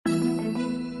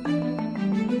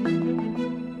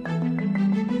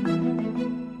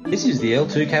This is the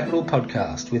L2 Capital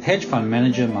podcast with hedge fund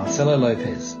manager Marcelo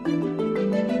Lopez.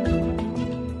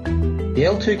 The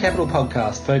L2 Capital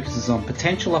podcast focuses on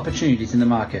potential opportunities in the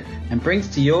market and brings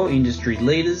to your industry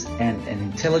leaders and an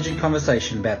intelligent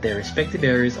conversation about their respective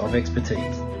areas of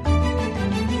expertise.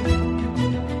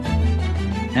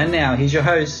 And now, here's your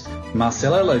host,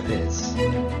 Marcelo Lopez.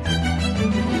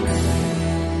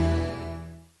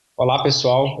 Olá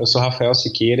pessoal, eu sou Rafael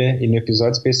Siqueira e no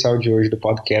episódio especial de hoje do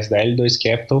podcast da L2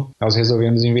 Capital nós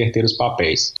resolvemos inverter os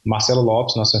papéis. Marcelo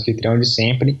Lopes, nosso anfitrião de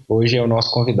sempre, hoje é o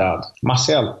nosso convidado.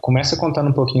 Marcelo, começa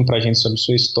contando um pouquinho pra gente sobre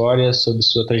sua história, sobre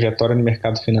sua trajetória no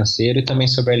mercado financeiro e também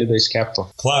sobre a L2 Capital.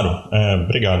 Claro,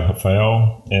 obrigado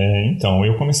Rafael. Então,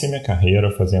 eu comecei minha carreira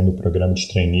fazendo o programa de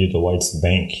trainee do Lloyds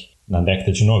Bank na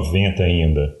década de 90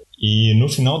 ainda. E no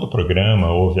final do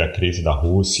programa houve a crise da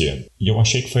Rússia e eu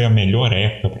achei que foi a melhor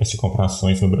época para se comprar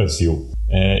ações no Brasil.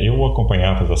 Eu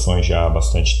acompanhava as ações já há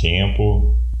bastante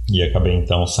tempo e acabei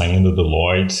então saindo do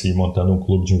Lloyds e montando um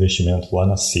clube de investimento lá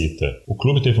na Cita. O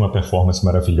clube teve uma performance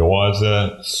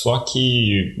maravilhosa,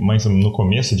 mas no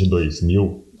começo de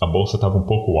 2000 a bolsa estava um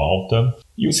pouco alta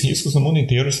e os riscos no mundo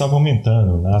inteiro estavam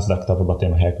aumentando. O Nasdaq estava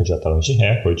batendo recorde atrás de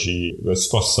recorde e a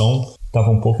situação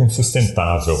estava um pouco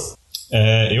insustentável.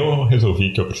 Eu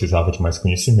resolvi que eu precisava de mais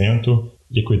conhecimento,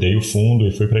 liquidei o fundo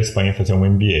e fui para a Espanha fazer um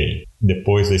MBA.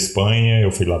 Depois da Espanha,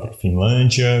 eu fui lá para a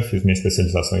Finlândia, fiz minha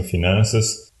especialização em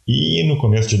finanças e no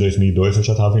começo de 2002 eu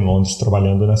já estava em Londres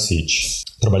trabalhando na Citi.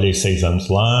 Trabalhei 6 anos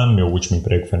lá, meu último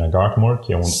emprego foi na Gartmore,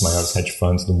 que é um dos maiores hedge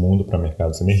funds do mundo para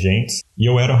mercados emergentes, e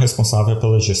eu era o responsável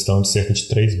pela gestão de cerca de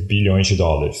 3 bilhões de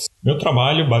dólares. Meu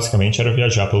trabalho basicamente era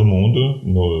viajar pelo mundo,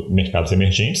 no mercados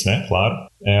emergentes, né, claro,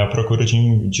 à procura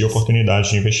de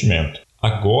oportunidades de investimento.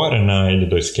 Agora, na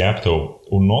L2 Capital,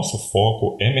 o nosso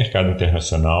foco é mercado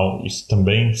internacional e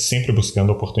também sempre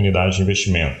buscando oportunidades de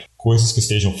investimento. Coisas que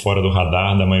estejam fora do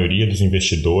radar da maioria dos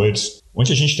investidores,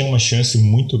 onde a gente tem uma chance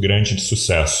muito grande de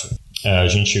sucesso. A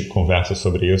gente conversa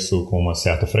sobre isso com uma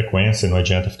certa frequência, não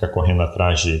adianta ficar correndo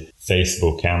atrás de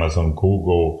Facebook, Amazon,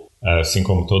 Google, assim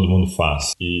como todo mundo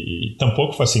faz. E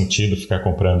tampouco faz sentido ficar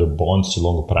comprando bonds de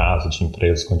longo prazo de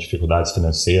empresas com dificuldades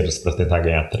financeiras para tentar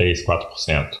ganhar 3%,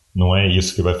 4%. Não é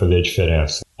isso que vai fazer a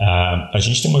diferença. A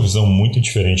gente tem uma visão muito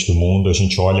diferente do mundo, a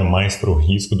gente olha mais para o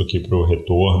risco do que para o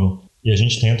retorno. E a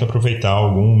gente tenta aproveitar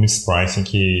algum mispricing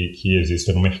que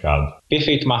existe no mercado.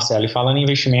 Perfeito, Marcelo. E falando em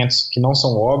investimentos que não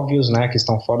são óbvios, né, que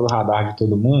estão fora do radar de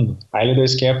todo mundo, a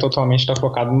L2 Capital atualmente está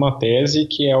focada numa tese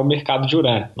que é o mercado de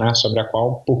urânio, né, sobre a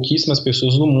qual pouquíssimas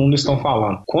pessoas no mundo estão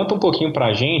falando. Conta um pouquinho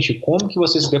pra gente como que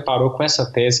você se deparou com essa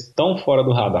tese tão fora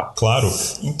do radar. Claro.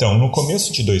 Então, no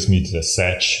começo de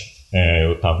 2017,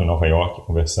 eu estava em Nova York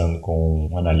conversando com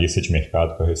um analista de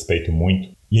mercado que eu respeito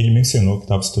muito. E ele mencionou que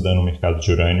estava estudando o mercado de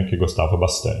urânio que gostava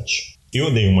bastante.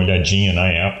 Eu dei uma olhadinha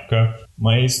na época,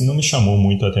 mas não me chamou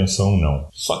muito a atenção não.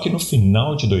 Só que no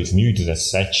final de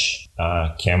 2017,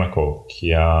 a Cameco,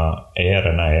 que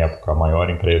era na época a maior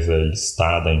empresa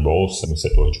listada em bolsa no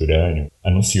setor de urânio,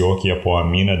 anunciou que ia pôr a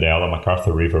mina dela,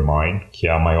 McArthur River Mine, que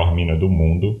é a maior mina do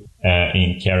mundo,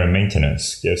 em care and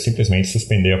maintenance, que é simplesmente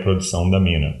suspender a produção da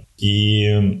mina. E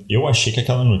eu achei que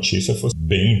aquela notícia fosse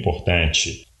bem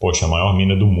importante. Poxa, a maior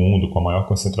mina do mundo, com a maior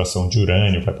concentração de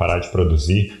urânio, vai parar de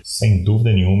produzir. Sem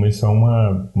dúvida nenhuma, isso é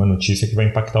uma notícia que vai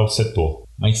impactar o setor.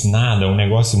 Mas nada, o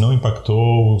negócio não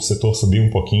impactou, o setor subiu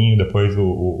um pouquinho, depois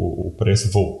o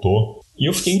preço voltou. E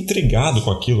eu fiquei intrigado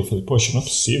com aquilo, falei, poxa, não é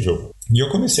possível. E eu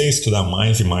comecei a estudar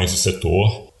mais e mais o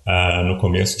setor. No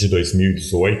começo de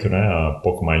 2018, né, há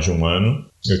pouco mais de um ano,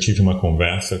 eu tive uma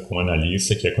conversa com um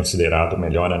analista que é considerado o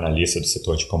melhor analista do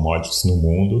setor de commodities no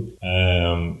mundo,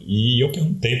 e eu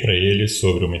perguntei para ele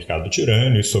sobre o mercado de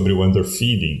urânio e sobre o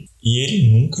underfeeding. E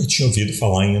ele nunca tinha ouvido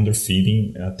falar em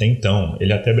underfeeding até então.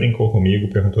 Ele até brincou comigo,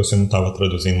 perguntou se eu não estava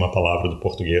traduzindo uma palavra do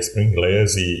português para o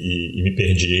inglês e me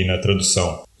perdi aí na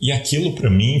tradução. E aquilo para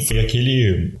mim foi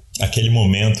aquele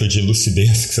momento de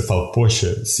lucidez que você fala,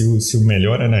 poxa, se o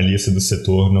melhor analista do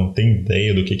setor não tem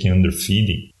ideia do que é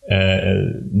underfeeding,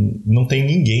 não tem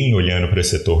ninguém olhando para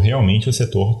esse setor. Realmente o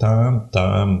setor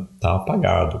tá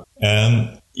apagado.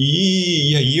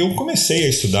 E aí eu comecei a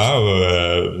estudar,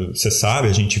 você sabe,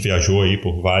 a gente viajou aí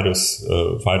por vários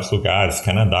lugares,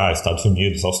 Canadá, Estados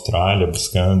Unidos, Austrália,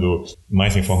 buscando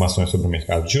mais informações sobre o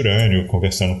mercado de urânio,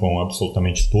 conversando com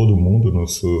absolutamente todo mundo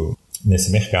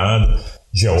nesse mercado,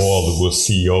 geólogos,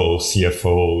 CEOs,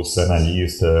 CFOs,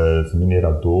 analistas,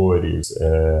 mineradores,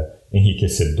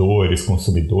 enriquecedores,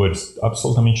 consumidores,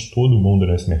 absolutamente todo mundo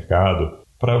nesse mercado,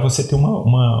 para você ter uma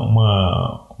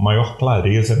maior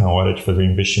clareza na hora de fazer o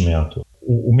investimento.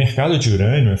 o mercado de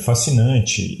urânio é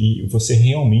fascinante e você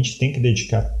realmente tem que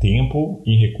dedicar tempo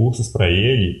e recursos para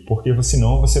ele, porque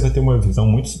senão você vai ter uma visão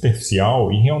muito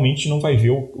superficial e realmente não vai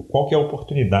ver qual que é a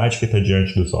oportunidade que está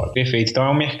diante dos olhos. Perfeito. Então é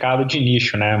um mercado de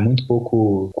nicho, né? Muito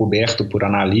pouco coberto por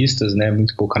analistas, né?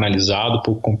 Muito pouco analisado,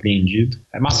 pouco compreendido.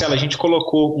 Marcelo, a gente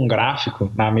colocou um gráfico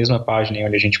na mesma página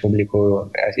onde a gente publicou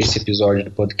esse episódio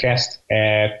do podcast,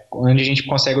 onde a gente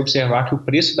consegue observar que o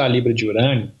preço da libra de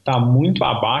urânio está muito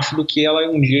abaixo do que ela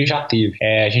um dia já teve.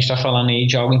 A gente está falando aí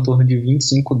de algo em torno de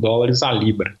 $25 a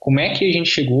libra. Como é que a gente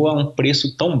chegou a um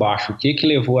preço tão baixo? O que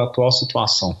levou à atual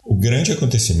situação? O grande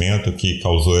acontecimento que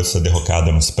causou essa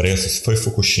derrocada nos preços foi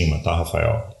Fukushima, tá,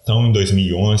 Rafael? Então, em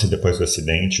 2011, depois do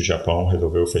acidente, o Japão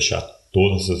resolveu fechar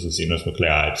todas as usinas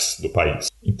nucleares do país.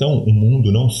 Então, o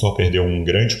mundo não só perdeu um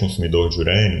grande consumidor de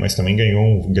urânio, mas também ganhou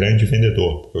um grande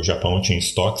vendedor, porque o Japão tinha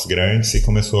estoques grandes e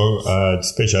começou a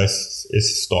despejar esse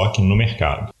estoque no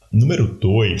mercado. Número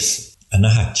 2, a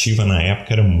narrativa na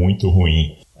época era muito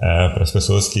ruim. Para as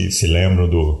pessoas que se lembram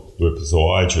do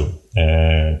episódio,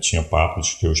 tinha papo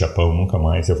de que o Japão nunca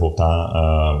mais ia voltar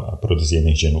a produzir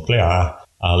energia nuclear.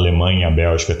 A Alemanha e a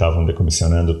Bélgica estavam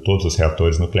decomissionando todos os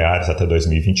reatores nucleares até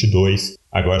 2022.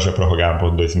 Agora já prorrogaram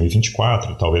por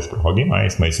 2024, talvez prorroguem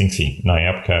mais, mas enfim, na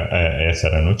época essa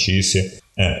era a notícia.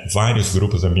 Vários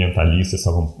grupos ambientalistas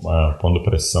estavam pondo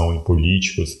pressão em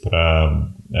políticos para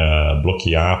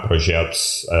bloquear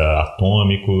projetos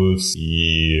atômicos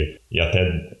e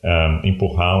até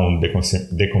empurrar um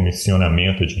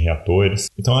decomissionamento de reatores.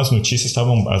 Então as notícias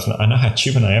a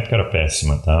narrativa na época era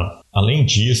péssima, tá? Além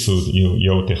disso, e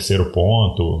é o terceiro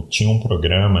ponto, tinha um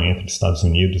programa entre os Estados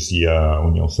Unidos e a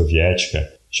União Soviética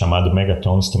chamado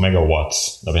Megatons to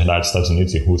Megawatts, na verdade Estados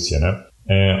Unidos e Rússia, né?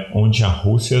 Onde a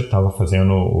Rússia estava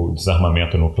fazendo o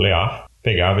desarmamento nuclear,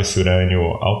 pegava esse urânio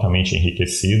altamente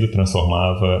enriquecido,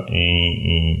 transformava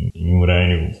em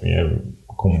urânio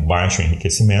com baixo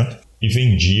enriquecimento e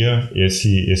vendia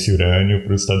esse urânio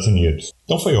para os Estados Unidos.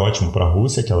 Então foi ótimo para a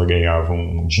Rússia, que ela ganhava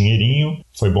um dinheirinho,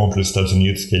 foi bom para os Estados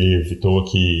Unidos que ele evitou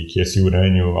que esse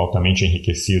urânio altamente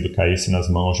enriquecido caísse nas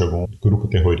mãos de algum grupo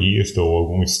terrorista ou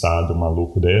algum estado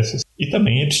maluco desses. E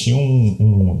também eles tinham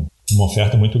uma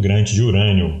oferta muito grande de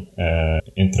urânio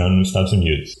entrando nos Estados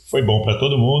Unidos. Foi bom para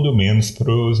todo mundo, menos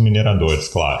para os mineradores,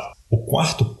 claro. O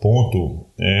quarto ponto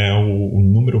é o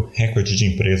número recorde de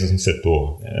empresas no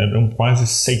setor. Eram quase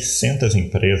 600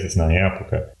 empresas na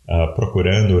época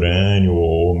procurando urânio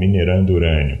ou minerando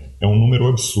urânio. É um número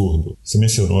absurdo. Você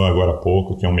mencionou agora há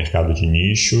pouco que é um mercado de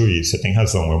nicho e você tem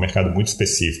razão, é um mercado muito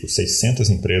específico. 600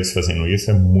 empresas fazendo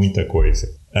isso é muita coisa.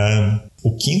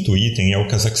 O quinto item é o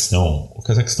Cazaquistão. O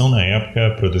Cazaquistão, na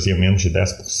época, produzia menos de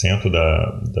 10%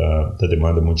 da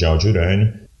demanda mundial de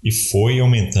urânio e foi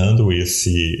aumentando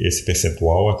esse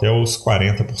percentual até os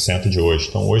 40% de hoje.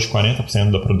 Então, hoje, 40%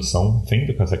 da produção vem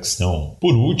do Cazaquistão.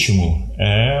 Por último,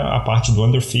 é a parte do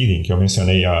underfeeding, que eu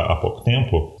mencionei há pouco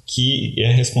tempo, que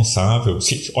é responsável...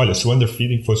 Se o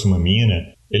underfeeding fosse uma mina,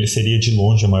 ele seria de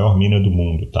longe a maior mina do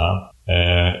mundo, tá?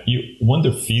 E o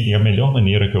underfeeding, a melhor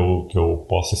maneira que eu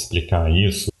posso explicar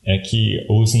isso é que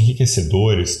os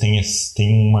enriquecedores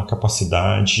têm uma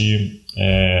capacidade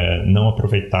não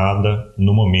aproveitada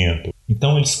no momento.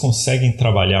 Então eles conseguem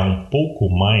trabalhar um pouco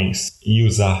mais e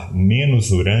usar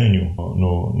menos urânio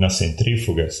nas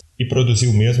centrífugas e produzir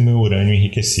o mesmo urânio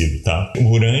enriquecido, tá? O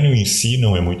urânio em si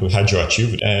não é muito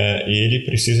radioativo, ele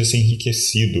precisa ser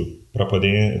enriquecido para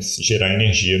poder gerar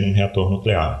energia num reator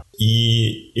nuclear.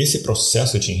 E esse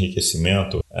processo de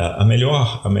enriquecimento, a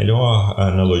melhor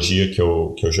analogia que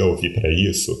eu já ouvi para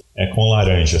isso é com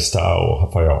laranjas, tá,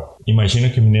 Rafael? Imagina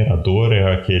que o minerador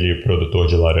é aquele produtor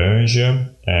de laranja,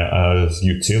 as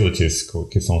utilities,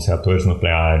 que são os reatores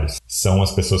nucleares, são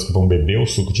as pessoas que vão beber o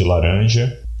suco de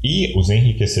laranja, e os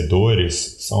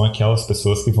enriquecedores são aquelas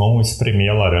pessoas que vão espremer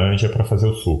a laranja para fazer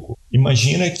o suco.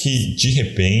 Imagina que, de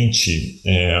repente,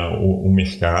 o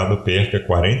mercado perca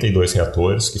 42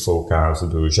 reatores, que foi o caso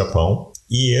do Japão,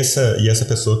 e essa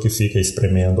pessoa que fica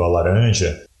espremendo a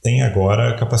laranja tem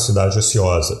agora capacidade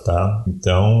ociosa, tá?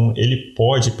 Então, ele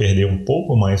pode perder um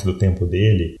pouco mais do tempo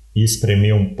dele e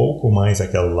espremer um pouco mais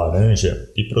aquela laranja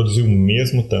e produzir o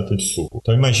mesmo tanto de suco.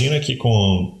 Então imagina que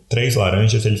com 3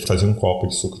 laranjas ele fazia um copo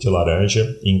de suco de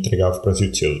laranja e entregava para as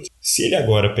utilities. Se ele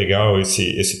agora pegar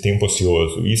esse tempo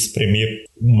ocioso e espremer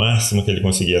o máximo que ele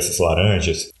conseguir essas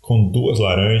laranjas, com 2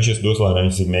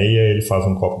 laranjas e meia, ele faz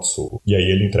um copo de suco. E aí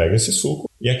ele entrega esse suco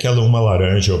e aquela uma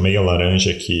laranja ou meia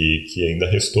laranja que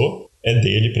ainda restou, é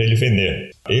dele para ele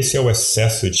vender. Esse é o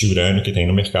excesso de urânio que tem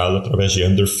no mercado através de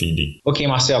underfeeding. Ok,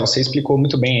 Marcelo, você explicou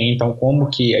muito bem aí, então, como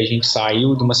que a gente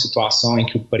saiu de uma situação em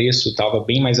que o preço estava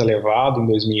bem mais elevado em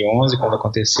 2011, quando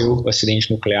aconteceu o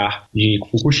acidente nuclear de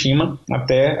Fukushima,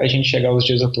 até a gente chegar aos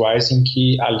dias atuais em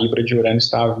que a libra de urânio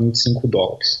está a $25.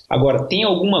 Agora, tem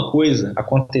alguma coisa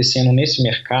acontecendo nesse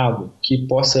mercado que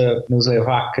possa nos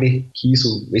levar a crer que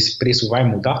esse preço vai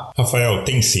mudar? Rafael,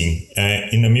 tem sim.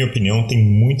 E na minha opinião, tem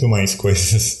muito mais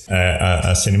coisas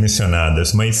a serem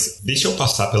mencionadas, mas deixa eu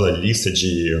passar pela lista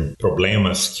de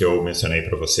problemas que eu mencionei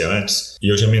para você antes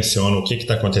e eu já menciono o que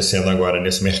está acontecendo agora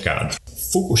nesse mercado.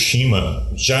 Fukushima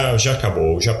já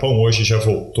acabou. O Japão hoje já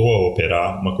voltou a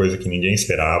operar, uma coisa que ninguém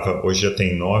esperava. Hoje já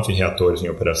tem 9 reatores em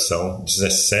operação,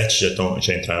 17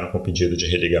 já entraram com pedido de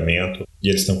religamento e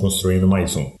eles estão construindo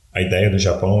mais um. A ideia do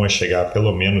Japão é chegar a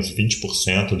pelo menos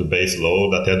 20% do base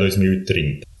load até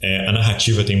 2030. A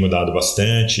narrativa tem mudado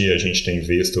bastante, a gente tem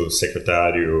visto o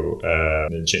secretário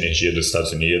de Energia dos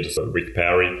Estados Unidos, Rick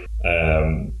Perry,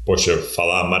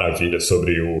 falar maravilha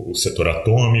sobre o setor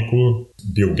atômico,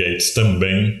 Bill Gates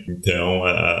também, então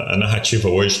a narrativa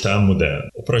hoje está mudando.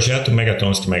 O projeto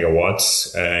Megatons to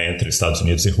Megawatts entre Estados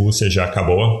Unidos e Rússia já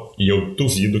acabou e eu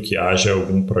duvido que haja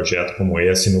algum projeto como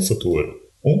esse no futuro.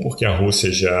 Porque a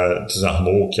Rússia já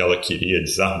desarmou o que ela queria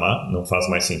desarmar, não faz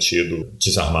mais sentido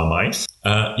desarmar mais.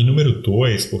 E número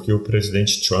 2, porque o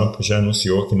presidente Trump já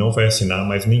anunciou que não vai assinar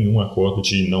mais nenhum acordo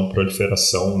de não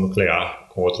proliferação nuclear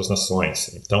com outras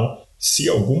nações. Então, se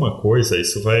alguma coisa,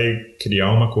 isso vai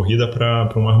criar uma corrida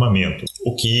para um armamento,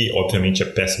 o que obviamente é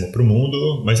péssimo para o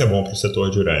mundo, mas é bom para o setor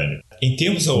de urânio. Em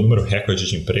termos ao número recorde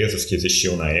de empresas que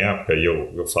existiam na época, e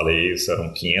eu falei isso,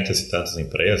 eram 500 e tantas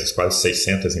empresas, quase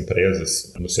 600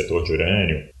 empresas no setor de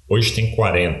urânio, hoje tem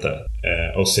 40,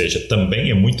 ou seja, também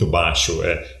é muito baixo.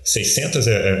 600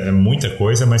 é muita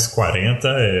coisa, mas 40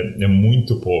 é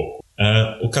muito pouco.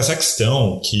 O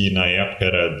Cazaquistão, que na época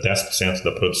era 10%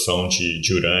 da produção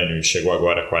de urânio e chegou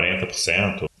agora a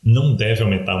 40%, não deve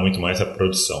aumentar muito mais a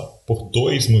produção, por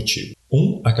 2 motivos.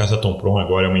 A Kazatomprom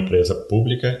agora é uma empresa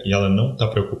pública e ela não está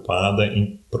preocupada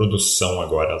em produção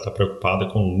agora, ela está preocupada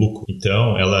com lucro.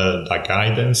 Então, ela dá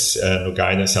guidance, no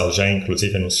guidance ela já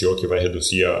inclusive anunciou que vai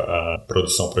reduzir a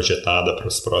produção projetada para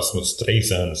os próximos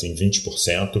 3 anos em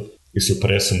 20%. E se o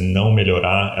preço não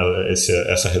melhorar,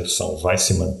 essa redução vai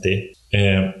se manter.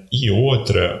 E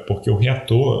outra, porque o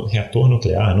reator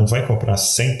nuclear não vai comprar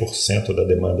 100% da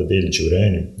demanda dele de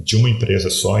urânio de uma empresa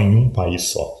só em um país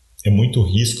só. É muito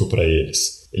risco para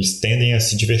eles. Eles tendem a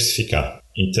se diversificar.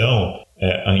 Então,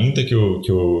 ainda que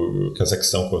o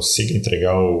Cazaquistão consiga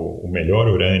entregar o melhor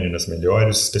urânio nas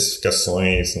melhores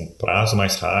especificações, um prazo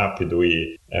mais rápido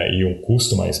e um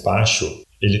custo mais baixo,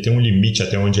 ele tem um limite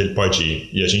até onde ele pode ir,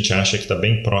 e a gente acha que está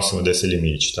bem próximo desse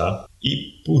limite, tá?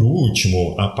 E, por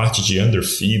último, a parte de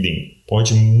underfeeding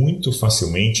pode muito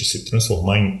facilmente se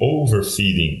transformar em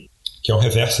overfeeding, que é o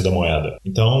reverso da moeda.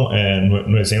 Então,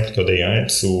 no exemplo que eu dei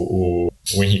antes, o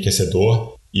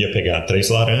enriquecedor ia pegar 3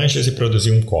 laranjas e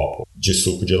produzir um copo de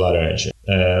suco de laranja.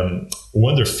 O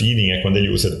underfeeding é quando ele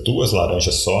usa 2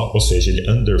 laranjas só, ou seja, ele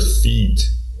underfeed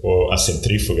a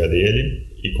centrífuga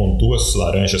dele, e com 2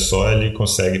 laranjas só ele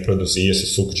consegue produzir esse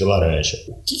suco de laranja.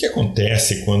 O que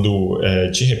acontece quando,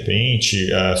 de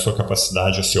repente, a sua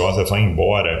capacidade ociosa vai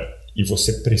embora e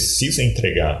você precisa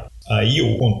entregar? Aí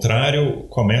o contrário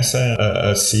começa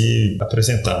a se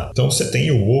apresentar. Então você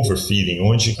tem o overfeeding,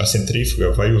 onde a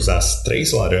centrífuga vai usar as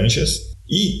 3 laranjas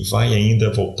e vai ainda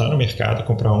voltar no mercado,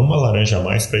 comprar uma laranja a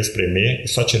mais para espremer e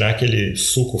só tirar aquele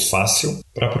suco fácil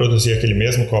para produzir aquele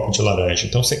mesmo copo de laranja.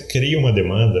 Então você cria uma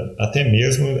demanda até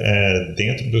mesmo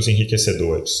dentro dos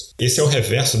enriquecedores. Esse é o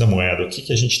reverso da moeda. O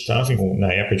que a gente estava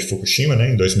na época de Fukushima,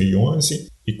 em 2011,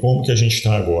 e como que a gente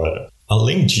está agora.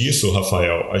 Além disso,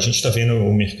 Rafael, a gente está vendo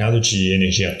o mercado de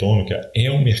energia atômica é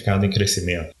um mercado em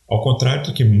crescimento. Ao contrário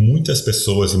do que muitas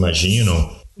pessoas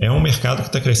imaginam, é um mercado que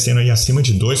está crescendo aí acima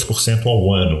de 2%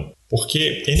 ao ano.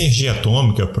 Porque energia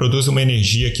atômica produz uma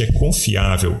energia que é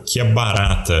confiável, que é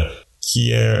barata,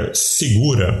 que é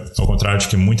segura, ao contrário do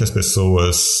que muitas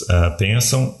pessoas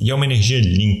pensam, e é uma energia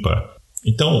limpa.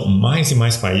 Então, mais e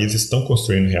mais países estão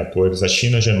construindo reatores. A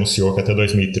China já anunciou que até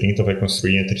 2030 vai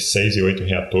construir entre 6 e 8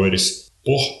 reatores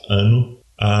por ano.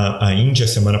 A Índia,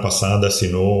 semana passada,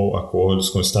 assinou acordos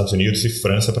com os Estados Unidos e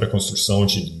França para a construção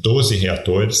de 12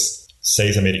 reatores,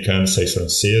 6 americanos, 6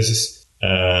 franceses.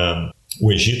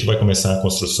 O Egito vai começar a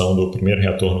construção do primeiro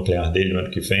reator nuclear dele no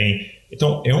ano que vem.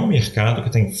 Então, é um mercado que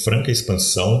está em franca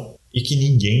expansão e que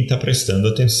ninguém está prestando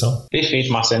atenção.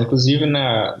 Perfeito, Marcelo. Inclusive,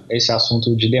 esse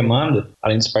assunto de demanda,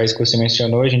 além dos países que você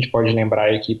mencionou, a gente pode lembrar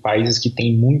aí que países que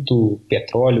têm muito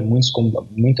petróleo,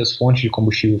 muitas fontes de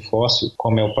combustível fóssil,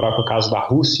 como é o próprio caso da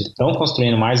Rússia, estão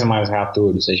construindo mais e mais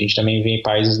reatores. A gente também vê em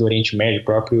países do Oriente Médio, o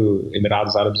próprio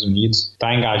Emirados Árabes Unidos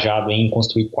está engajado em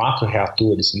construir 4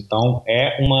 reatores. Então,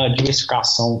 é uma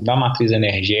diversificação da matriz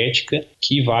energética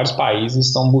que vários países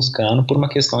estão buscando por uma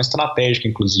questão estratégica,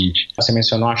 inclusive. Você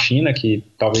mencionou a China, que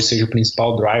talvez seja o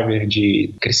principal driver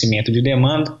de crescimento de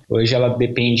demanda. Hoje ela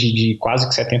depende de quase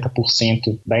que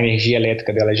 70% da energia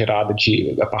elétrica dela gerada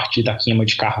a partir da queima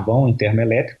de carvão em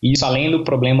termoelétrico. E isso além do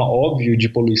problema óbvio de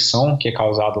poluição que é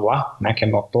causado lá, né, que é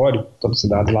notório, todas as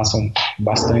cidades lá são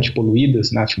bastante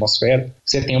poluídas na atmosfera,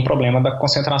 você tem o problema da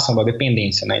concentração, da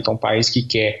dependência, né? Então, um país que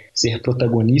quer ser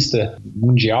protagonista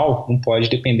mundial não pode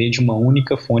depender de uma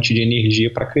única fonte de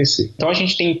energia para crescer. Então, a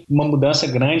gente tem uma mudança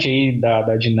grande aí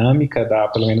da dinâmica,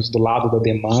 pelo menos do lado da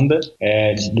demanda,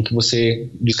 do que você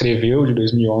descreveu de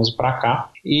 2011 para cá.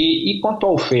 E quanto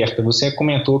à oferta, você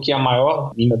comentou que a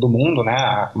maior mina do mundo, né,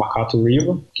 a McArthur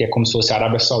River, que é como se fosse a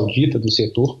Arábia Saudita do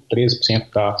setor, 13%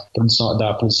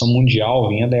 da produção mundial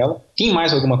vinha dela. Tem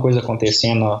mais alguma coisa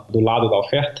acontecendo do lado da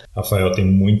oferta? Rafael, tem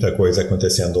muita coisa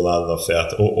acontecendo do lado da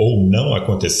oferta, ou não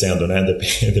acontecendo, né?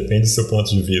 Depende do seu ponto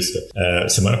de vista.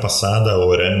 Semana passada, a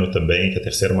Orano também, que é a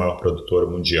terceira maior produtora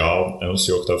mundial,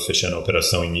 anunciou que estava fechando a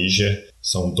operação em Níger.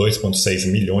 São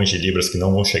 2,6 milhões de libras que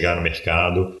não vão chegar no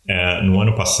mercado. No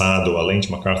ano passado, além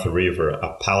de McArthur River, a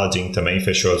Paladin também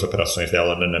fechou as operações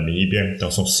dela na Namíbia.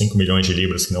 Então são 5 milhões de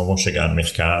libras que não vão chegar no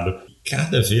mercado.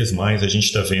 Cada vez mais a gente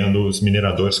está vendo os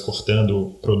mineradores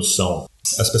cortando produção.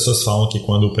 As pessoas falam que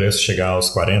quando o preço chegar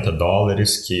aos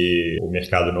 $40, que o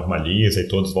mercado normaliza e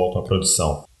todos voltam à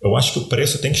produção. Eu acho que o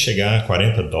preço tem que chegar a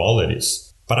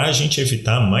 $40 para a gente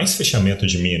evitar mais fechamento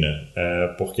de mina,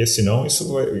 porque senão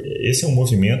esse é um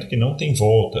movimento que não tem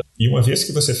volta. E uma vez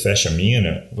que você fecha a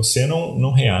mina, você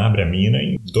não reabre a mina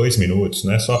em 2 minutos,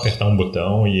 não é só apertar um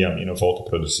botão e a mina volta a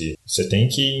produzir. Você tem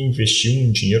que investir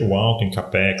um dinheiro alto em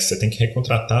capex, você tem que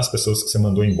recontratar as pessoas que você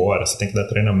mandou embora, você tem que dar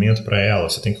treinamento para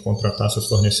elas, você tem que contratar seus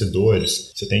fornecedores,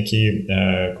 você tem que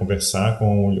conversar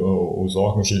com os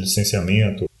órgãos de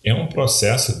licenciamento. É um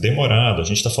processo demorado, a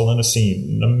gente está falando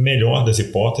assim, na melhor das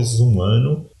hipóteses, 1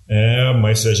 ano,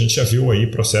 mas a gente já viu aí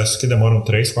processos que demoram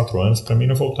 3, 4 anos para a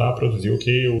mina voltar a produzir o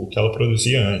que ela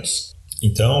produzia antes.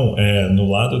 Então, no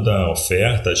lado da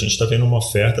oferta, a gente está vendo uma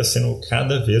oferta sendo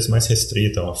cada vez mais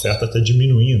restrita, uma oferta está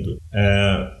diminuindo.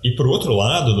 E por outro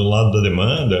lado, do lado da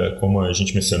demanda, como a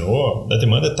gente mencionou, a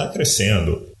demanda está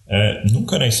crescendo.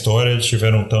 Nunca na história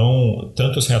tiveram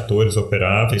tantos reatores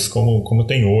operáveis como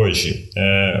tem hoje,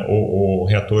 ou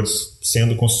reatores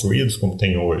sendo construídos como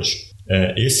tem hoje.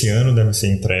 Esse ano devem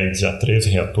ser entregues já 13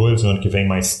 reatores, no ano que vem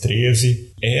mais 13.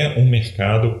 É um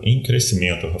mercado em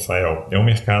crescimento, Rafael. É um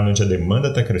mercado onde a demanda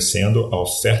está crescendo, a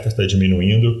oferta está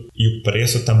diminuindo e o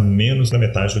preço está menos da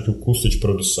metade do que o custo de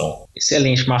produção.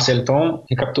 Excelente, Marcelo. Então,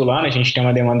 recapitulando, a gente tem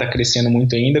uma demanda crescendo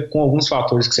muito ainda, com alguns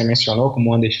fatores que você mencionou, como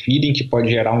o underfeeding, que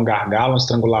pode gerar um gargalo, um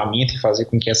estrangulamento e fazer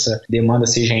com que essa demanda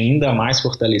seja ainda mais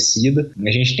fortalecida.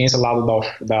 A gente tem esse lado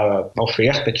da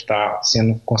oferta que está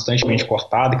sendo constantemente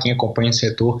cortada. Quem acompanha esse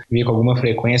setor vê com alguma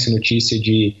frequência notícia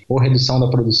de ou redução da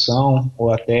produção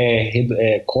ou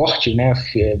até corte, né,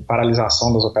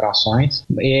 paralisação das operações.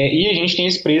 E a gente tem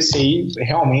esse preço aí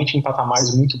realmente em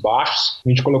patamares muito baixos. A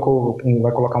gente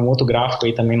vai colocar um outro gráfico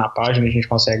aí também na página, a gente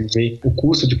consegue ver o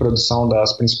custo de produção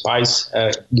dos principais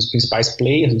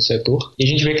players do setor, e a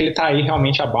gente vê que ele está aí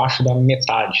realmente abaixo da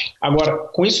metade. Agora,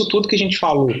 com isso tudo que a gente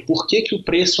falou, por que o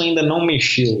preço ainda não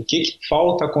mexeu? O que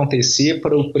falta acontecer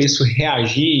para o preço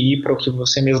reagir e ir para o que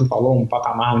você mesmo falou, um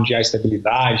patamar onde há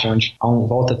estabilidade, onde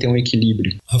volta a ter um equilíbrio?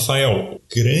 Rafael,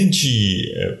 o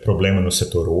grande problema no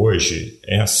setor hoje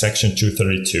é a Section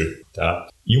 232, tá?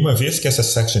 E uma vez que essa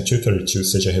Section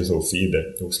 232 seja resolvida,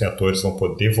 os reatores vão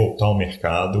poder voltar ao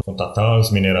mercado, contratar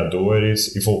os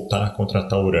mineradores e voltar a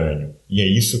contratar urânio. E é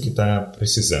isso que está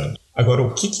precisando. Agora,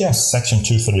 o que é a Section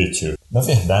 232? Na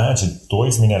verdade,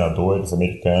 2 mineradores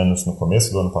americanos, no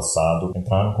começo do ano passado,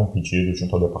 entraram com um pedido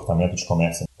junto ao Departamento de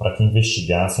Comércio para que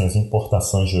investigassem as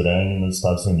importações de urânio nos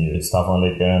Estados Unidos. Eles estavam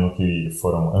alegando que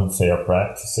foram unfair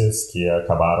practices, que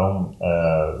acabaram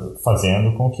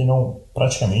fazendo com que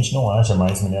praticamente não haja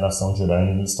mais mineração de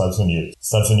urânio nos Estados Unidos. Os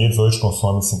Estados Unidos hoje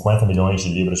consomem 50 milhões de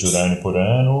libras de urânio por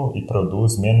ano e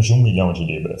produz menos de 1 milhão de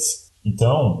libras.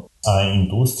 Então, a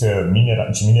indústria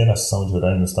de mineração de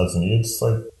urânio nos Estados Unidos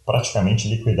foi praticamente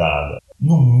liquidada.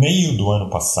 No meio do ano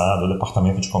passado, o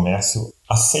Departamento de Comércio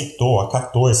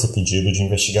acatou esse pedido de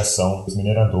investigação dos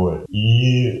mineradores.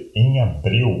 E em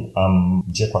abril,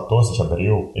 dia 14 de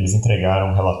abril, eles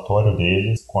entregaram um relatório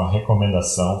deles com a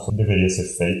recomendação sobre o que deveria ser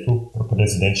feito para o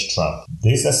presidente Trump.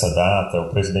 Desde essa data, o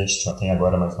presidente Trump tem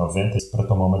agora mais 90 dias para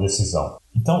tomar uma decisão.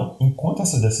 Então, enquanto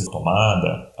essa decisão é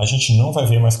tomada, a gente não vai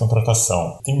ver mais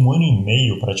contratação. Tem 1 ano e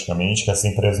meio praticamente que as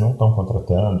empresas não estão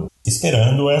contratando,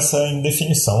 esperando essa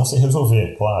indefinição se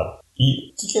resolver, claro.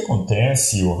 E o que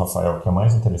acontece, Rafael, que é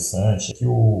mais interessante,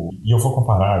 e eu vou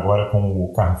comparar agora com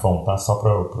o carvão, tá? Só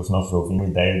para os nossos ouvintes uma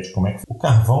ideia de como é que o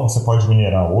carvão você pode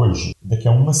minerar hoje, daqui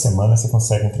a uma semana você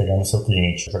consegue entregar no seu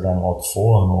cliente, jogar no alto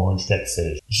forno, onde quer que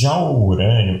seja. Já o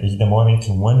urânio, ele demora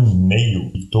entre 1 ano e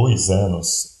meio e 2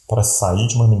 anos para sair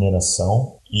de uma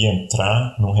mineração e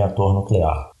entrar num reator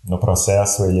nuclear. No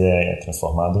processo ele é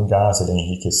transformado em gás, ele é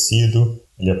enriquecido,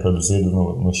 ele é produzido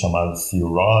no chamado fuel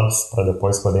rods para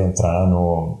depois poder entrar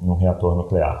no reator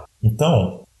nuclear.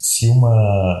 Então, se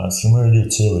uma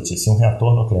utility, se um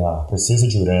reator nuclear precisa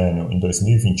de urânio em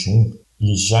 2021,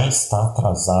 ele já está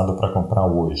atrasado para comprar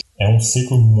hoje. É um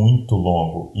ciclo muito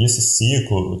longo. E esse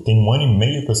ciclo tem 1 ano e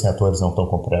meio que os reatores não estão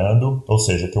comprando, ou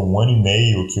seja, tem 1 ano e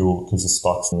meio que os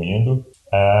estoques estão indo.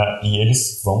 E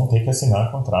eles vão ter que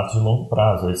assinar contratos de longo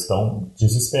prazo. Eles estão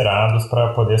desesperados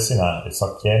para poder assinar. Eles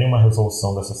só querem uma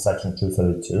resolução dessa Section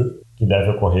 232, que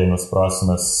deve ocorrer nas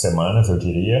próximas semanas, eu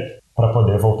diria, para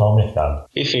poder voltar ao mercado.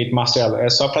 Perfeito, Marcelo. É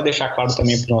só para deixar claro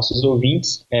também para os nossos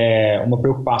ouvintes, uma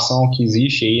preocupação que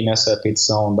existe aí nessa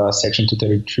petição da Section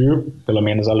 232, pelo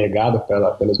menos alegada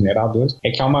pelos mineradores, é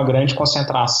que há uma grande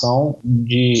concentração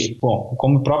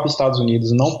como o próprio Estados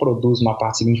Unidos não produz uma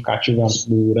parte significativa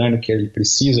do urânio que ele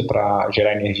precisa para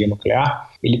gerar energia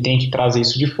nuclear, ele tem que trazer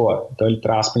isso de fora. Então ele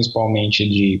traz principalmente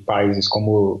de países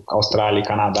como Austrália e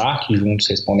Canadá, que juntos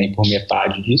respondem por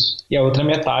metade disso, e a outra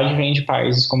metade vem de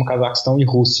países como Cazaquistão e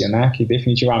Rússia, né, que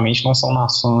definitivamente não são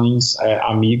nações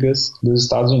amigas dos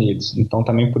Estados Unidos. Então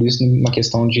também por isso uma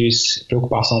questão de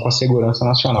preocupação com a segurança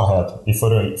nacional. Correto. E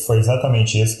foi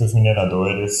exatamente isso que os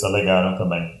mineradores alegaram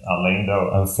também. Além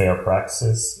da unfair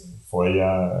practices, foi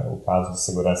o caso de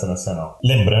segurança nacional.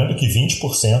 Lembrando que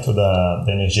 20% da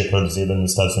energia produzida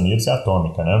nos Estados Unidos é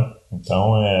atômica, né?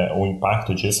 Então, o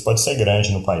impacto disso pode ser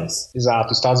grande no país.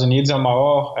 Exato. Os Estados Unidos é o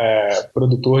maior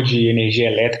produtor de energia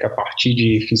elétrica a partir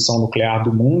de fissão nuclear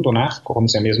do mundo, né? Como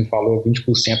você mesmo falou,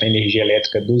 20% da energia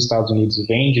elétrica dos Estados Unidos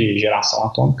vem de geração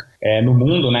atômica. No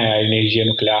mundo, né, a energia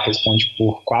nuclear responde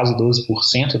por quase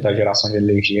 12% da geração de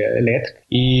energia elétrica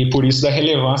e por isso da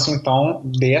relevância, então,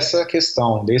 dessa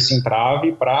questão, desse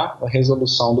entrave para a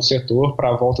resolução do setor,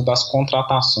 para a volta das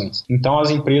contratações. Então,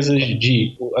 as empresas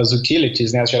as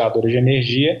utilities, né, as geradoras de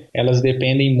energia, elas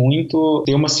dependem muito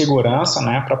de uma segurança,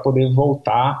 né, para poder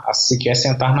voltar a sequer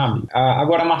sentar na mesa.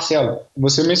 Agora, Marcelo,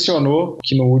 você mencionou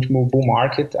que no último bull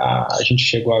market a gente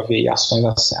chegou a ver ações,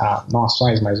 não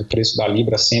ações, mas o preço da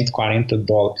Libra $140.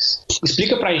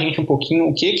 Explica pra gente um pouquinho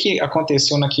o que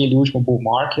aconteceu naquele último bull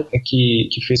market que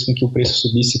fez com que o preço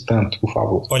subisse tanto, por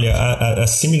favor. Olha,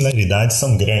 as similaridades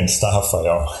são grandes, tá,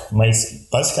 Rafael? Mas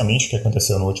basicamente o que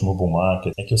aconteceu no último bull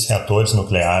market é que os reatores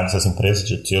nucleares, as empresas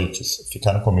de utilities,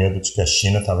 ficaram com medo de que a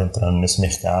China estava entrando nesse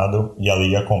mercado e ela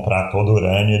ia comprar todo o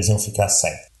urânio e eles iam ficar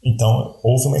sem. Então,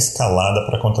 houve uma escalada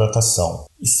para a contratação,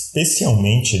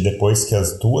 especialmente depois que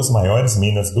as 2 maiores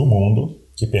minas do mundo,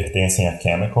 que pertencem à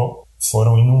Chemical,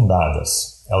 foram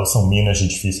inundadas. Elas são minas de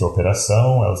difícil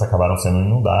operação, elas acabaram sendo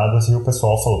inundadas e o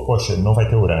pessoal falou, poxa, não vai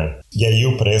ter urânio. E aí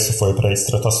o preço foi para a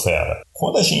estratosfera.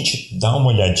 Quando a gente dá uma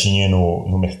olhadinha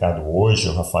no mercado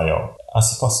hoje, Rafael, a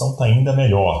situação está ainda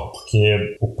melhor,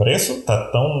 porque o preço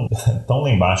está tão lá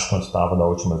embaixo quanto estava da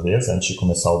última vez, antes de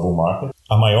começar o bull market.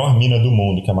 A maior mina do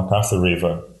mundo, que é a McArthur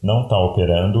River, não está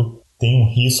operando. Tem um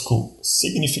risco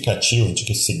significativo de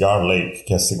que Cigar Lake,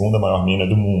 que é a segunda maior mina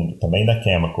do mundo, também da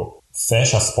Chemical,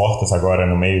 fecha as portas agora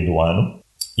no meio do ano,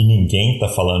 e ninguém está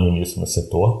falando nisso no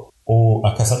setor.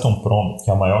 A Kazatomprom,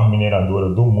 que é a maior mineradora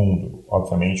do mundo,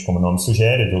 obviamente, como o nome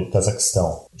sugere, do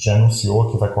Cazaquistão, já anunciou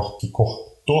que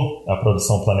cortou a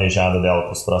produção planejada dela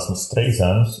para os próximos 3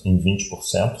 anos, em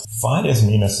 20%. Várias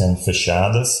minas sendo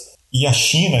fechadas. E a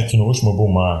China, que no último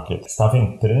bull market estava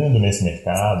entrando nesse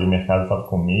mercado e o mercado estava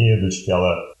com medo de que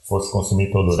ela fosse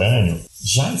consumir todo o urânio,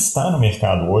 já está no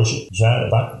mercado hoje, já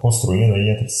está construindo aí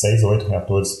entre 6 e 8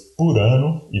 reatores por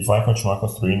ano e vai continuar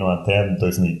construindo até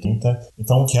 2030.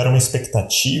 Então, o que era uma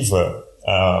expectativa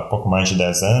há pouco mais de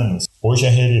 10 anos, hoje é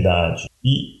realidade.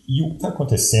 E o que está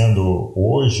acontecendo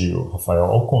hoje, Rafael,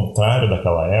 ao contrário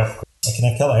daquela época, é que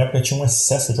naquela época tinha um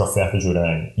excesso de oferta de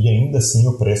urânio e ainda assim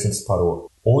o preço disparou.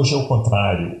 Hoje é o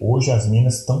contrário, hoje as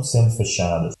minas estão sendo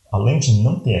fechadas. Além de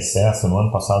não ter excesso, no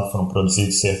ano passado foram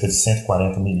produzidos cerca de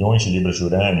 140 milhões de libras de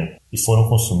urânio e foram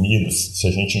consumidos, se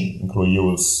a gente incluir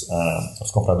os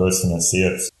compradores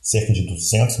financeiros, cerca de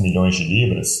 200 milhões de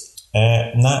libras.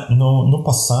 No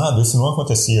passado, isso não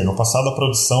acontecia. No passado, a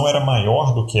produção era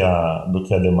maior do que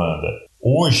a demanda.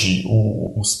 Hoje,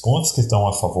 os pontos que estão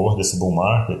a favor desse bull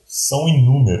market são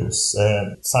inúmeros.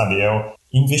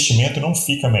 Investimento não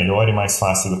fica melhor e mais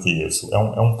fácil do que isso.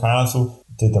 É um caso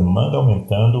de demanda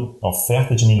aumentando, a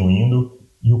oferta diminuindo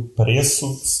e o preço,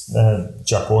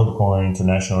 de acordo com a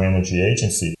International Energy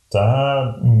Agency,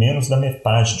 está menos da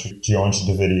metade de onde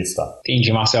deveria estar.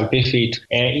 Entendi, Marcelo, perfeito.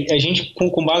 A gente,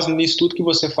 com base nisso tudo que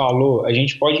você falou, a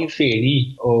gente pode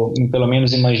inferir, ou pelo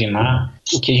menos imaginar,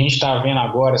 o que a gente está vendo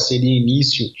agora seria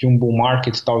início de um bull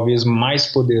market talvez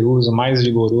mais poderoso, mais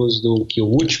vigoroso do que o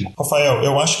último? Rafael,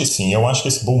 eu acho que sim. Eu acho que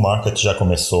esse bull market já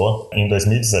começou. Em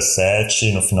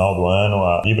 2017, no final do ano,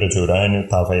 a libra de urânio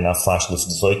estava aí na faixa dos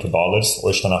 $18.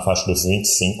 Hoje está na faixa dos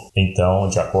 25. Então,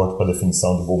 de acordo com a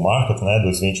definição do bull market, né,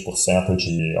 dos 20%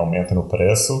 de aumento no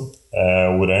preço,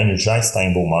 o urânio já está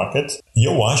em bull market. E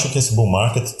eu acho que esse bull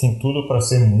market tem tudo para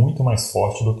ser muito mais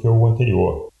forte do que o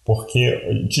anterior. Porque,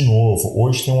 de novo,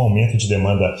 hoje tem um aumento de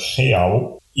demanda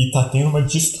real e está tendo uma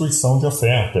destruição de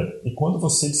oferta. E quando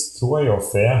você destrói a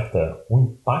oferta, o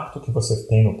impacto que você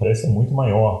tem no preço é muito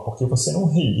maior, porque você não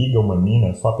religa uma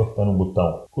mina só apertando um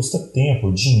botão. Custa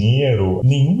tempo, dinheiro.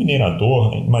 Nenhum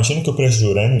minerador, imagina que o preço de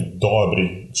urânio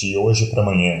dobre de hoje para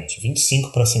amanhã, de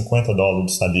 25 para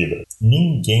 $50 a libra.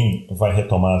 Ninguém vai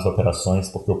retomar as operações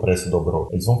porque o preço dobrou.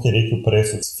 Eles vão querer que o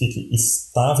preço fique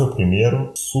estável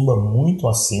primeiro, suba muito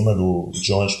acima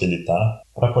de onde que ele está,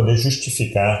 para poder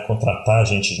justificar, contratar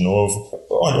gente de novo.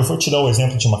 Olha, eu vou te dar o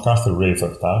exemplo de McArthur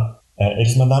River, tá?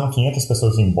 Eles mandaram 500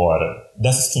 pessoas embora.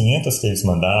 Dessas 500 que eles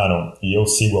mandaram, e eu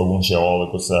sigo alguns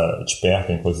geólogos de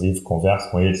perto, inclusive, converso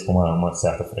com eles com uma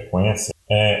certa frequência,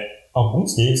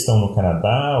 alguns deles estão no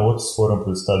Canadá, outros foram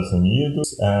para os Estados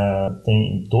Unidos,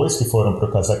 tem 2 que foram para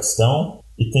o Cazaquistão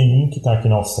e tem um que está aqui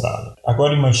na Austrália.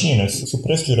 Agora imagina, se o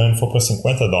preço de urânio for para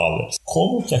 $50,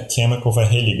 como que a Chemical vai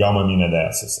religar uma mina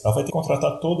dessas? Ela vai ter que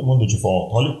contratar todo mundo de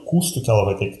volta. Olha o custo que ela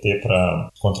vai ter que ter para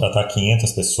contratar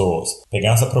 500 pessoas,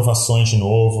 pegar as aprovações de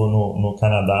novo no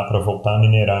Canadá para voltar a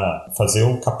minerar, fazer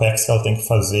o capex que ela tem que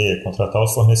fazer, contratar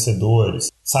os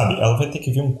fornecedores. Sabe, ela vai ter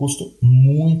que vir um custo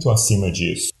muito acima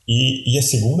disso. E a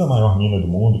segunda maior mina do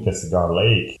mundo, que é a Cigar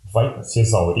Lake, vai se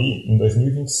exaurir em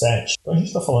 2027. Então a gente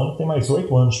está falando que tem mais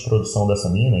 8 anos de produção dessa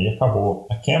mina e acabou.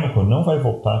 A Chemical não vai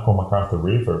voltar com a McArthur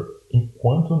River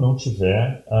enquanto não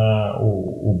tiver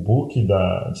o book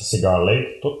de Cigar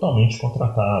Lake totalmente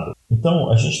contratado.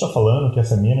 Então, a gente está falando que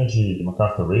essa mina de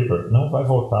McArthur River não vai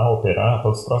voltar a operar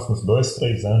pelos próximos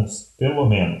 2-3 anos, pelo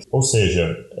menos. Ou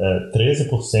seja,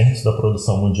 13% da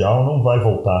produção mundial não vai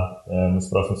voltar nos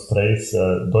próximos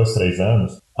 2-3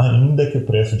 anos, ainda que o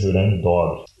preço de urânio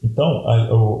dobre. Então,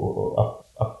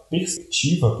 a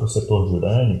perspectiva para o setor de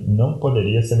urânio não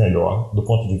poderia ser melhor do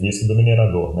ponto de vista do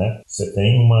minerador, né? Você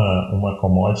tem uma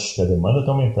commodity que a demanda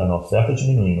está aumentando, a oferta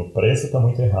diminuindo, o preço está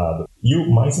muito errado. E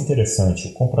o mais interessante,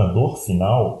 o comprador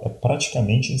final é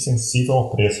praticamente insensível ao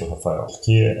preço, Rafael,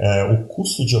 porque o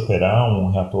custo de operar um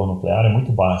reator nuclear é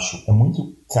muito baixo. É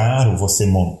muito caro você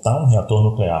montar um reator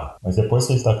nuclear, mas depois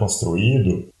que ele está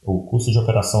construído, o custo de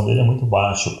operação dele é muito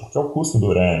baixo, porque é o custo do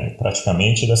urânio,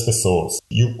 praticamente, das pessoas.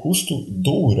 E o custo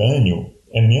do urânio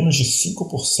é menos de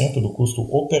 5% do custo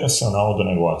operacional do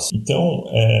negócio. Então,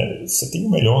 você tem o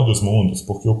melhor dos mundos,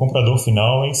 porque o comprador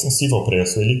final é insensível ao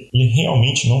preço. Ele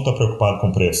realmente não está preocupado com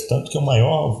o preço. Tanto que o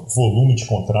maior volume de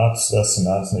contratos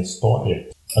assinados na história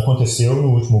aconteceu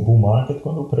no último bull market,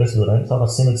 quando o preço do urânio estava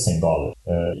acima de $100.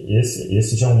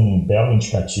 Esse já é um belo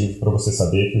indicativo para você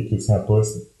saber que o que os reatores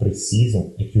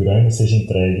precisam é que o urânio seja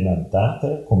entregue na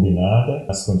data combinada,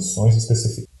 nas condições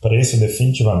específicas. Preço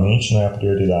definitivamente não é a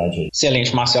prioridade aí.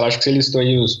 Excelente, Marcelo. Acho que você listou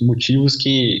aí os motivos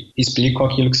que explicam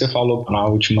aquilo que você falou na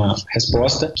última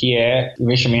resposta, que o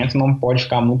investimento não pode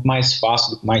ficar muito mais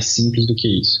fácil, mais simples do que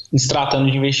isso. Se tratando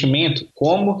de investimento,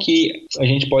 como que a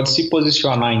gente pode se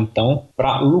posicionar, então,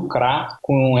 para lucrar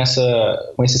com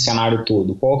esse cenário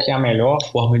todo? Qual que é a melhor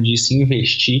forma de se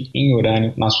investir em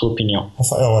urânio, na sua opinião?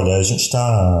 Rafael, olha, a gente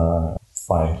está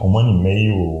um ano e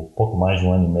meio, pouco mais de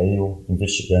um ano e meio,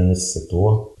 investigando esse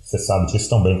setor. Você sabe disso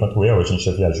tão bem quanto eu. A gente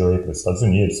já viajou aí para os Estados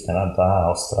Unidos, Canadá,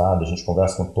 Austrália. A gente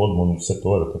conversa com todo mundo do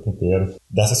setor o tempo inteiro.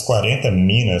 Dessas 40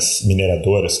 minas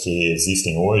mineradoras que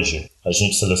existem hoje, A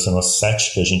gente selecionou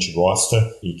 7 que a gente gosta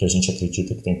e que a gente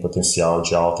acredita que tem potencial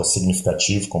de alta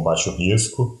significativo com baixo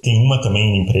risco. Tem uma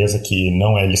também empresa que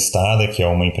não é listada, que é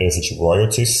uma empresa de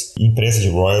royalties. Empresa de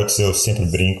royalties eu sempre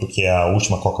brinco que é a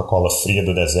última Coca-Cola fria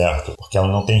do deserto, porque ela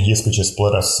não tem risco de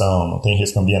exploração, não tem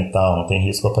risco ambiental, não tem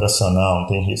risco operacional, não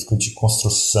tem risco de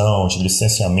construção, de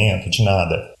licenciamento, de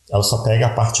nada. Ela só pega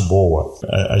a parte boa.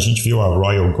 A gente viu a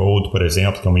Royal Gold, por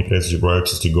exemplo, que é uma empresa de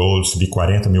royalties de gold, subir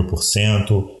 40 mil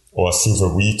 %, ou a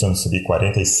Silver Wheaton subir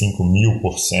 45 mil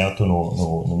 %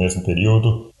 no mesmo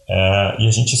período. E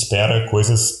a gente espera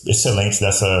coisas excelentes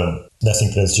dessa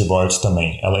empresa de royalties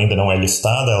também. Ela ainda não é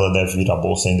listada, ela deve vir à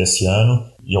bolsa ainda esse ano,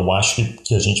 e eu acho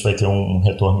que a gente vai ter um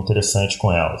retorno interessante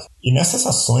com elas. E nessas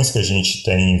ações que a gente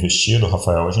tem investido,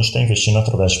 Rafael, a gente está investindo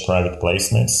através de private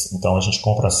placements, então a gente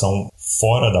compra ação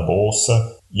fora da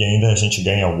bolsa e ainda a gente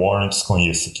ganha warrants com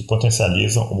isso, que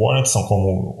potencializam. Warrants são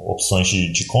como opções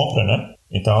de compra, né?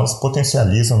 Então elas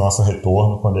potencializam o nosso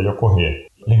retorno quando ele ocorrer.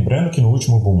 Lembrando que no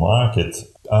último bull market,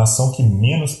 a ação que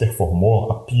menos performou,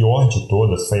 a pior de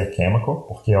todas, foi a Chemical,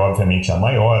 porque obviamente a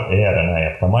maior, era na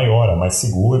época a maior, a mais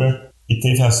segura, e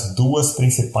teve as 2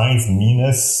 principais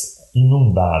minas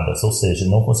inundadas, ou seja,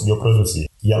 não conseguiu produzir.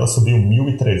 E ela subiu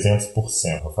 1.300%,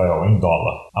 Rafael, em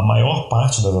dólar. A maior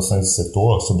parte das ações do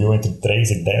setor subiu entre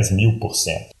 3 e 10 mil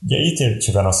 %. E aí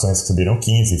tiveram ações que subiram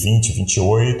 15, 20,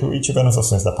 28 e tiveram as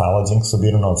ações da Paladin que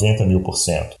subiram 90 mil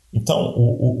 %. Então,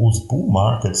 os bull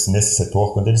markets nesse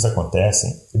setor, quando eles acontecem,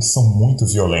 eles são muito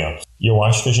violentos. E eu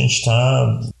acho que a gente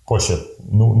está,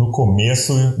 no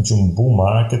começo de um bull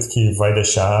market que vai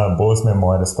deixar boas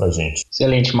memórias para a gente.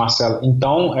 Excelente, Marcelo.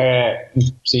 Então,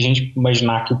 se a gente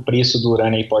imaginar que o preço do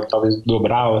urânio aí pode talvez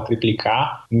dobrar ou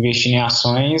triplicar, investir em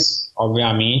ações,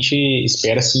 obviamente,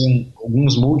 espera-se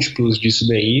alguns múltiplos disso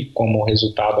daí como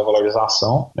resultado da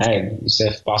valorização, né? Isso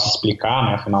é fácil de explicar,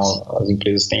 né? Afinal, as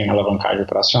empresas têm alavancagem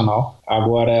operacional.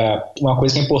 Agora, uma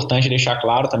coisa que é importante deixar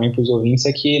claro também para os ouvintes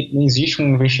é que não existe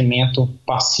um investimento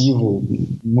passivo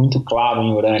muito claro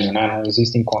em urânio, né? Não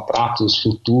existem contratos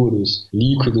futuros,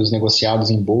 líquidos, negociados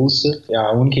em bolsa.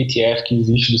 A única ETF que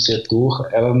existe do setor,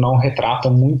 ela não retrata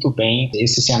muito bem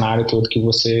esse cenário todo que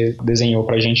você desenhou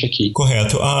para a gente aqui.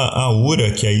 Correto. A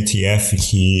URA, que é a ETF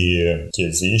que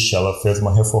existe, ela fez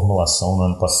uma reformulação no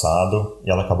ano passado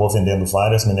e ela acabou vendendo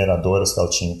várias mineradoras que ela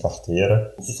tinha em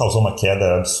carteira, o que causou uma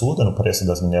queda absurda no preço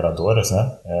das mineradoras,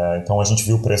 né? Então a gente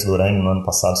viu o preço do urânio no ano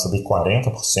passado subir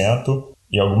 40%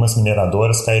 e algumas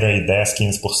mineradoras caíram aí 10%,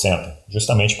 15%,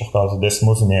 justamente por causa desse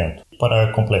movimento.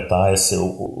 Para completar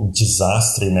o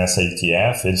desastre nessa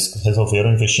ETF, eles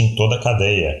resolveram investir em toda a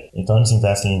cadeia. Então eles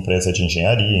investem em empresa de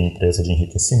engenharia, em empresa de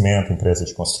enriquecimento, empresa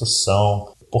de construção,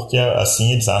 porque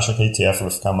assim eles acham que a ETF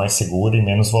vai ficar mais segura e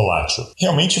menos volátil.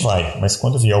 Realmente vai, mas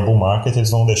quando vier o bull market,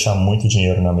 eles vão deixar muito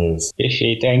dinheiro na mesa.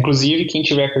 Perfeito. Inclusive, quem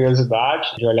tiver curiosidade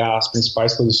de olhar as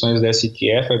principais posições dessa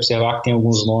ETF, vai observar que tem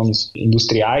alguns nomes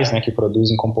industriais, né, que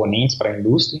produzem componentes para a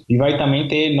indústria, e vai também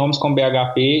ter nomes como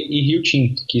BHP e Rio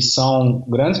Tinto, que são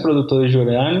grandes produtores de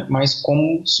urânio, mas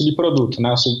como subproduto,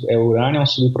 né? O urânio é um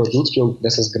subproduto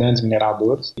dessas grandes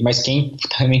mineradoras, mas quem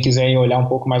também quiser olhar um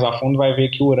pouco mais a fundo vai ver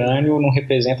que o urânio não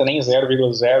representa nem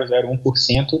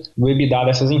 0,001% do EBITDA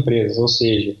dessas empresas, ou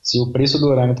seja, se o preço do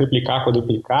urânio triplicar,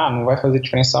 quadruplicar, não vai fazer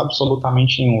diferença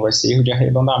absolutamente nenhuma, vai ser erro de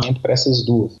arredondamento para essas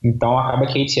duas. Então acaba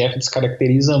que a ETF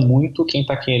descaracteriza muito quem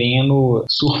está querendo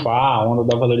surfar a onda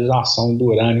da valorização do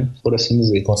urânio, por assim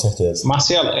dizer. Com certeza.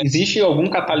 Marcelo, existe algum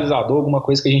catalisador, alguma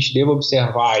coisa que a gente deva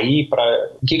observar aí?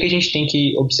 O que a gente tem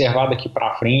que observar daqui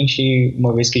para frente,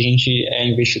 uma vez que a gente é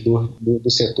investidor do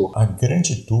setor? A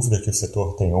grande dúvida que o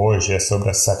setor tem hoje é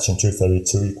sobre a Section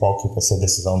 232 e qual que vai ser a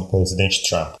decisão do presidente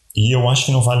Trump. E eu acho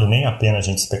que não vale nem a pena a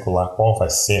gente especular qual vai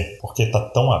ser, porque está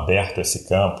tão aberto esse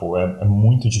campo, é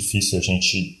muito difícil a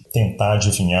gente tentar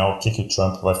adivinhar o que o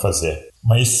Trump vai fazer.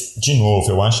 Mas, de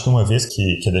novo, eu acho que uma vez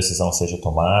que a decisão seja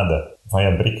tomada, vai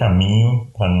abrir caminho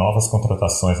para novas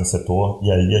contratações no setor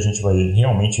e aí a gente vai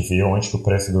realmente ver onde que o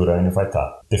preço do urânio vai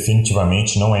estar.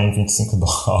 Definitivamente não é em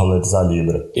 $25 a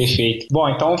libra. Perfeito. Bom,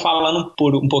 então falando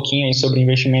um pouquinho aí sobre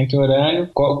investimento em urânio,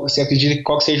 você acredita que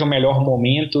qual seja o melhor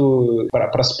momento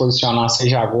para se posicionar,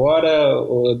 seja agora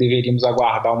ou deveríamos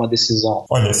aguardar uma decisão?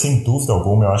 Olha, sem dúvida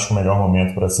alguma, eu acho que o melhor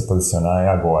momento para se posicionar é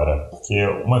agora, porque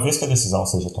uma vez que a decisão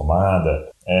seja tomada,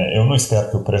 eu não espero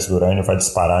que o preço do urânio vai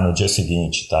disparar no dia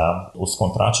seguinte, tá? Os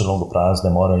contratos de longo prazo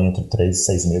demoram entre 3 e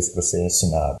 6 meses para serem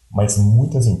assinados. Mas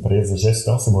muitas empresas já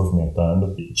estão se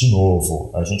movimentando. De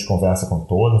novo, a gente conversa com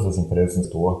todas as empresas no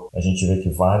setor, a gente vê que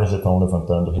várias já estão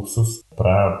levantando recursos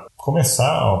para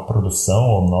começar a produção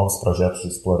ou novos projetos de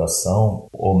exploração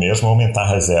ou mesmo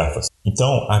aumentar reservas.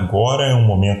 Então, agora é um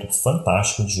momento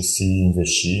fantástico de se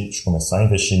investir, de começar a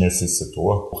investir nesse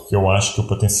setor, porque eu acho que o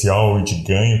potencial de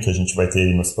ganho que a gente vai ter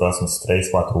aí nos próximos 3,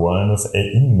 4 anos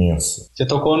é imenso. Você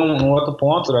tocou num outro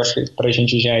ponto, eu acho que para a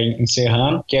gente já ir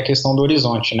encerrando, que é a questão do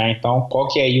horizonte, né? Então, qual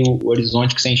que é aí o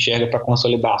horizonte que você enxerga para a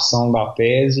consolidação da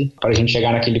tese, para a gente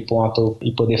chegar naquele ponto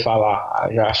e poder falar,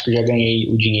 acho que já ganhei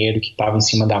o dinheiro que estava em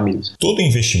cima da mesa? Todo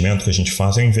investimento que a gente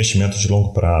faz é um investimento de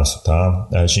longo prazo, tá?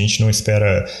 A gente não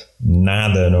espera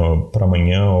nada para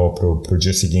amanhã ou para o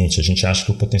dia seguinte. A gente acha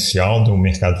que o potencial do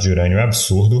mercado de urânio é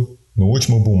absurdo. No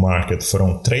último bull market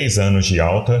foram 3 anos de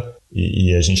alta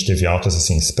e a gente teve altas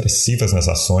assim, expressivas nas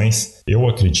ações. Eu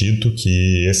acredito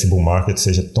que esse bull market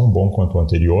seja tão bom quanto o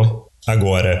anterior.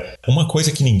 Agora, uma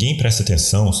coisa que ninguém presta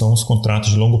atenção são os contratos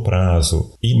de longo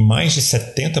prazo, e mais de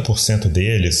 70%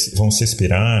 deles vão se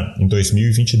expirar em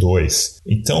 2022.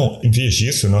 Então, em vez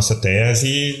disso, nossa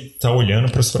tese está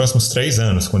olhando para os próximos 3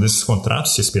 anos, quando esses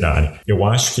contratos se expirarem. Eu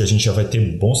acho que a gente já vai ter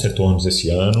bons retornos esse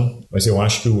ano, mas eu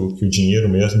acho que o dinheiro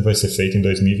mesmo vai ser feito em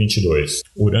 2022.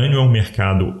 O urânio é um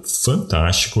mercado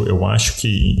fantástico, eu acho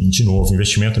que, de novo, o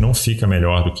investimento não fica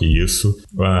melhor do que isso.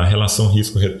 A relação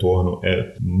risco-retorno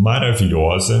é maravilhosa,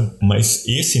 mas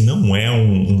esse não é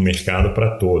um mercado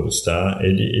para todos, tá?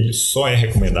 Ele só é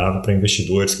recomendável para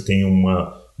investidores que tenham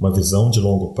uma visão de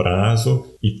longo prazo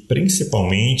e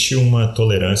principalmente uma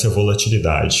tolerância à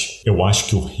volatilidade. Eu acho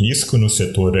que o risco no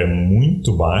setor é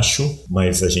muito baixo,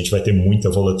 mas a gente vai ter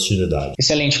muita volatilidade.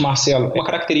 Excelente, Marcelo. Uma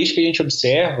característica que a gente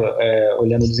observa,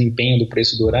 olhando o desempenho do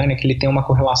preço do urânio, é que ele tem uma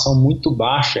correlação muito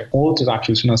baixa com outros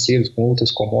ativos financeiros, com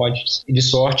outras commodities, de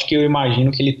sorte que eu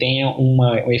imagino que ele tenha um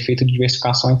efeito de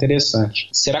diversificação interessante.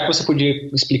 Será que você podia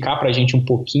explicar para a gente um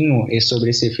pouquinho sobre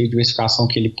esse efeito de diversificação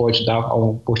que ele pode dar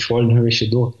ao portfólio do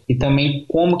investidor? E também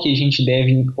como que a gente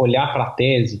deve olhar para a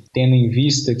tese, tendo em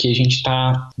vista que a gente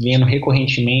está vendo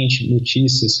recorrentemente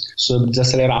notícias sobre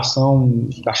desaceleração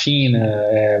da China,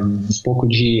 um pouco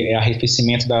de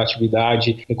arrefecimento da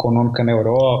atividade econômica na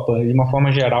Europa. De uma forma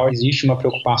geral, existe uma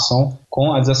preocupação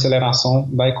com a desaceleração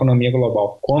da economia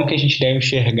global. Como que a gente deve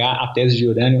enxergar a tese de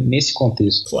urânio nesse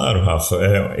contexto? Claro,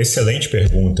 Rafa, excelente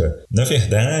pergunta. Na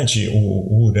verdade,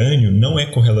 o urânio não é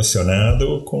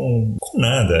correlacionado com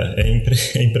nada.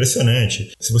 É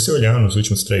impressionante. Se você olhar nos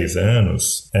últimos 3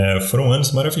 anos, foram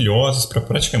anos maravilhosos para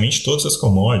praticamente todas as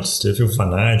commodities. Teve o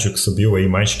vanádio que subiu aí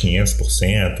mais de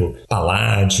 500%,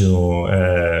 paládio,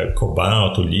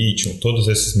 cobalto, lítio, todos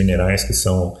esses minerais que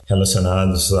são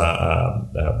relacionados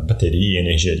à bateria,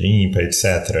 energia limpa,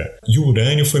 etc. E o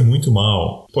urânio foi muito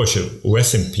mal. Poxa, o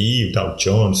S&P, o Dow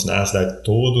Jones, Nasdaq,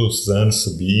 todos os anos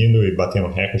subindo e batendo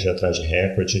recorde atrás de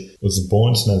recorde. Os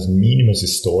bonds nas mínimas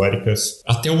históricas.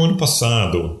 Até o ano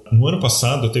passado. No ano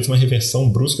passado teve uma reversão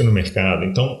brusca no mercado.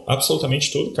 Então,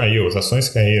 absolutamente tudo caiu. As ações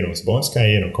caíram, os bonds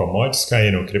caíram, commodities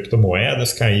caíram,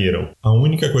 criptomoedas caíram. A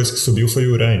única coisa que subiu foi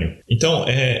o urânio. Então,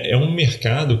 é um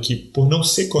mercado que, por não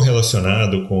ser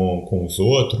correlacionado com os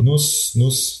outros,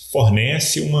 nos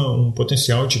fornece um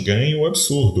potencial de ganho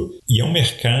absurdo. E é um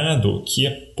mercado que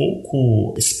é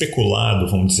pouco especulado,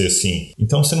 vamos dizer assim.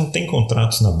 Então você não tem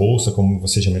contratos na bolsa, como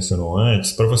você já mencionou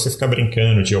antes, para você ficar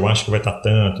brincando de eu acho que vai estar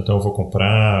tanto, então eu vou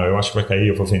comprar, eu acho que vai cair,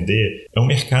 eu vou vender. É um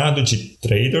mercado de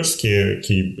traders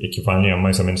que equivalem a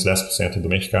mais ou menos 10% do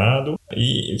mercado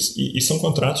e são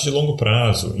contratos de longo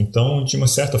prazo. Então, de uma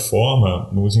certa forma,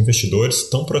 os investidores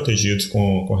estão protegidos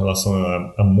com relação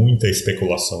a muita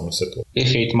especulação no setor.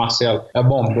 Perfeito, Marcelo.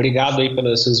 Bom, obrigado aí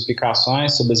pelas suas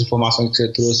explicações, sobre as informações que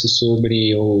você trouxe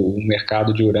sobre o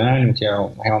mercado de urânio, que é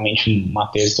realmente uma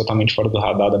tese totalmente fora do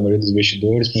radar da maioria dos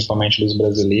investidores, principalmente dos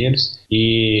brasileiros.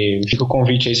 E fica o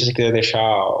convite aí se você quiser deixar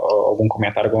algum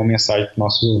comentário, alguma mensagem para os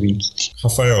nossos ouvintes.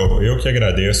 Rafael, eu que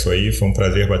agradeço aí, foi um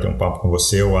prazer bater um papo com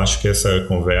você. Eu acho que essa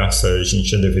conversa a gente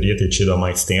já deveria ter tido há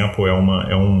mais tempo. É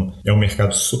um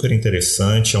mercado super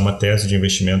interessante, é uma tese de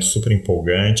investimento super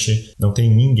empolgante. Não tem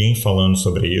ninguém falando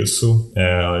sobre isso.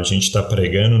 A gente está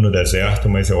pregando no deserto,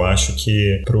 mas eu acho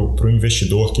que para o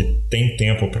investidor que tem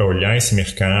tempo para olhar esse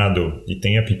mercado e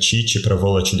tem apetite para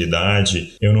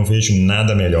volatilidade, eu não vejo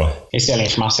nada melhor.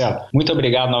 Excelente, Marcelo. Muito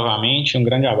obrigado novamente, um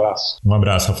grande abraço. Um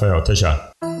abraço, Rafael. Até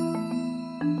já.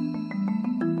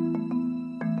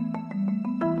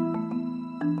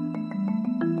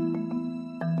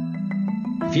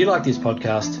 If you like this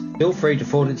podcast, feel free to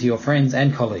forward it to your friends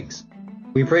and colleagues.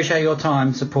 We appreciate your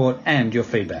time, support, and your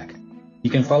feedback.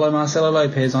 You can follow Marcelo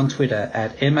Lopez on Twitter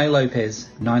at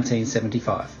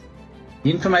MALopez1975. The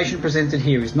information presented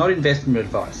here is not investment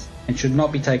advice and should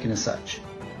not be taken as such.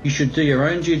 You should do your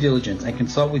own due diligence and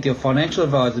consult with your financial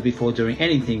advisor before doing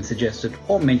anything suggested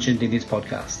or mentioned in this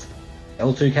podcast.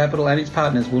 L2 Capital and its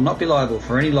partners will not be liable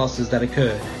for any losses that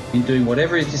occur in doing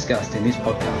whatever is discussed in this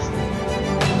podcast.